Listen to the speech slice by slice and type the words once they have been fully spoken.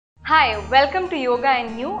Hi, welcome to Yoga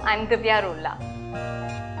and You. I'm Divya Rolla.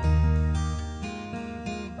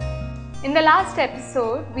 In the last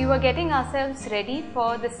episode, we were getting ourselves ready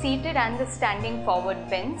for the seated and the standing forward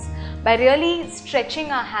bends by really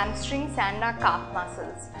stretching our hamstrings and our calf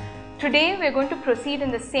muscles. Today, we're going to proceed in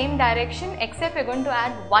the same direction, except we're going to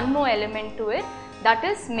add one more element to it, that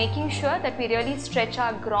is making sure that we really stretch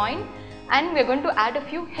our groin, and we're going to add a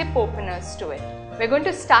few hip openers to it. We're going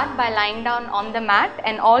to start by lying down on the mat,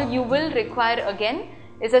 and all you will require again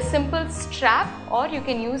is a simple strap, or you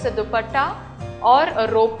can use a dupatta or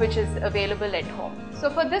a rope which is available at home. So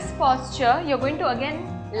for this posture, you're going to again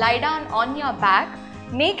lie down on your back.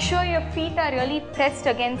 Make sure your feet are really pressed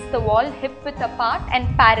against the wall, hip width apart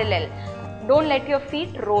and parallel. Don't let your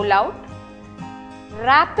feet roll out.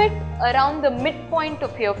 Wrap it around the midpoint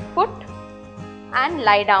of your foot and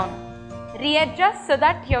lie down. Readjust so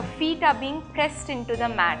that your feet are being pressed into the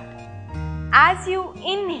mat. As you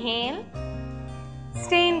inhale,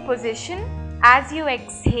 stay in position. As you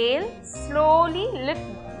exhale, slowly lift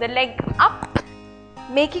the leg up,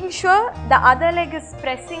 making sure the other leg is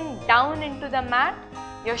pressing down into the mat.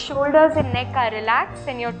 Your shoulders and neck are relaxed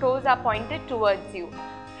and your toes are pointed towards you.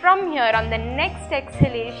 From here, on the next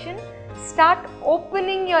exhalation, start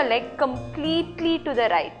opening your leg completely to the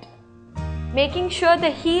right. Making sure the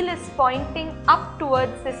heel is pointing up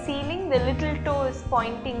towards the ceiling, the little toe is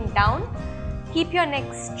pointing down. Keep your neck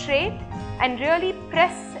straight and really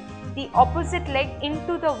press the opposite leg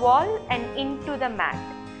into the wall and into the mat.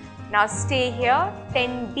 Now stay here,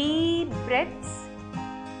 10 deep breaths,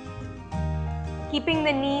 keeping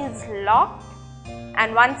the knees locked,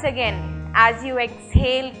 and once again as you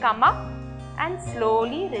exhale, come up and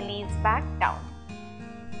slowly release back down.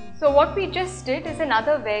 So what we just did is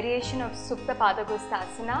another variation of Supta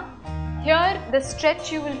Padangusthasana. Here the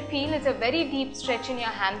stretch you will feel is a very deep stretch in your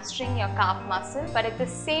hamstring, your calf muscle, but at the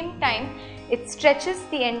same time it stretches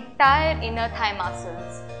the entire inner thigh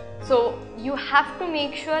muscles. So you have to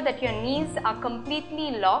make sure that your knees are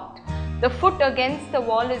completely locked. The foot against the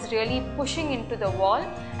wall is really pushing into the wall,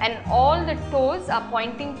 and all the toes are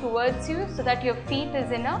pointing towards you so that your feet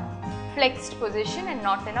is in a flexed position and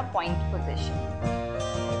not in a point position.